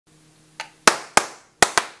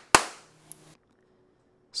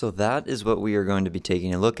So that is what we are going to be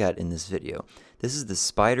taking a look at in this video. This is the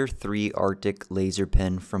Spyder 3 Arctic laser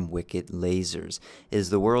pen from Wicked Lasers. It is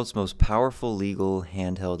the world's most powerful legal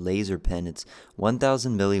handheld laser pen. It's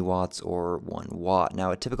 1000 milliwatts or 1 watt. Now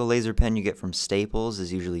a typical laser pen you get from Staples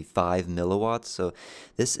is usually 5 milliwatts, so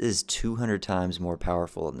this is 200 times more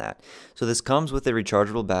powerful than that. So this comes with a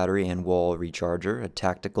rechargeable battery and wall recharger, a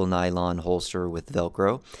tactical nylon holster with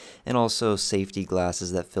Velcro, and also safety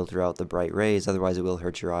glasses that filter out the bright rays, otherwise it will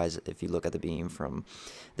hurt your eyes if you look at the beam from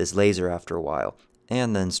this laser after a while.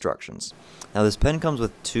 And the instructions. Now this pen comes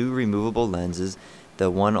with 2 removable lenses. The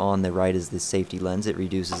one on the right is the safety lens. It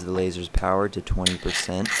reduces the laser's power to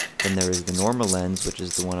 20%. Then there is the normal lens, which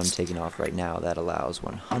is the one I'm taking off right now, that allows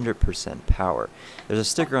 100% power. There's a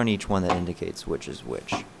sticker on each one that indicates which is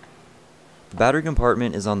which. The battery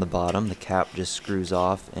compartment is on the bottom. The cap just screws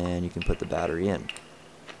off and you can put the battery in.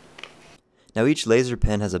 Now each laser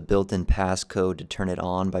pen has a built-in passcode to turn it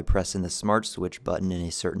on by pressing the smart switch button in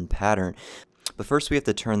a certain pattern. But first we have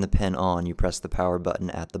to turn the pen on. You press the power button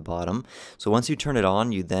at the bottom. So once you turn it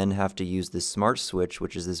on, you then have to use the smart switch,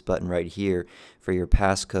 which is this button right here, for your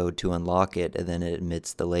passcode to unlock it, and then it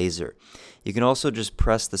emits the laser. You can also just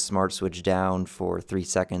press the smart switch down for 3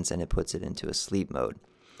 seconds and it puts it into a sleep mode.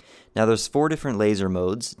 Now there's 4 different laser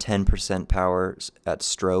modes: 10% power at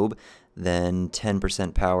strobe, then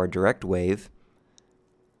 10% power direct wave,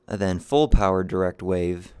 then full power direct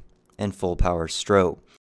wave, and full power strobe.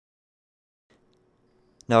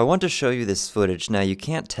 Now I want to show you this footage. Now you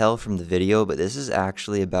can't tell from the video, but this is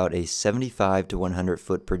actually about a 75 to 100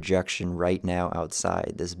 foot projection right now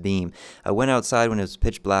outside this beam. I went outside when it was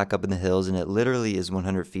pitch black up in the hills, and it literally is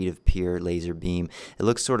 100 feet of pure laser beam. It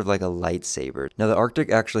looks sort of like a lightsaber. Now the Arctic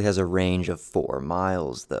actually has a range of 4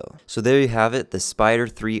 miles though. So there you have it, the Spyder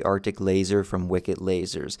 3 Arctic laser from Wicked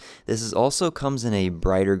Lasers. This also comes in a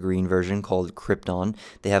brighter green version called Krypton.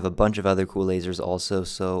 They have a bunch of other cool lasers also,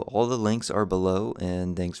 so all the links are below,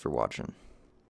 and thanks for watching.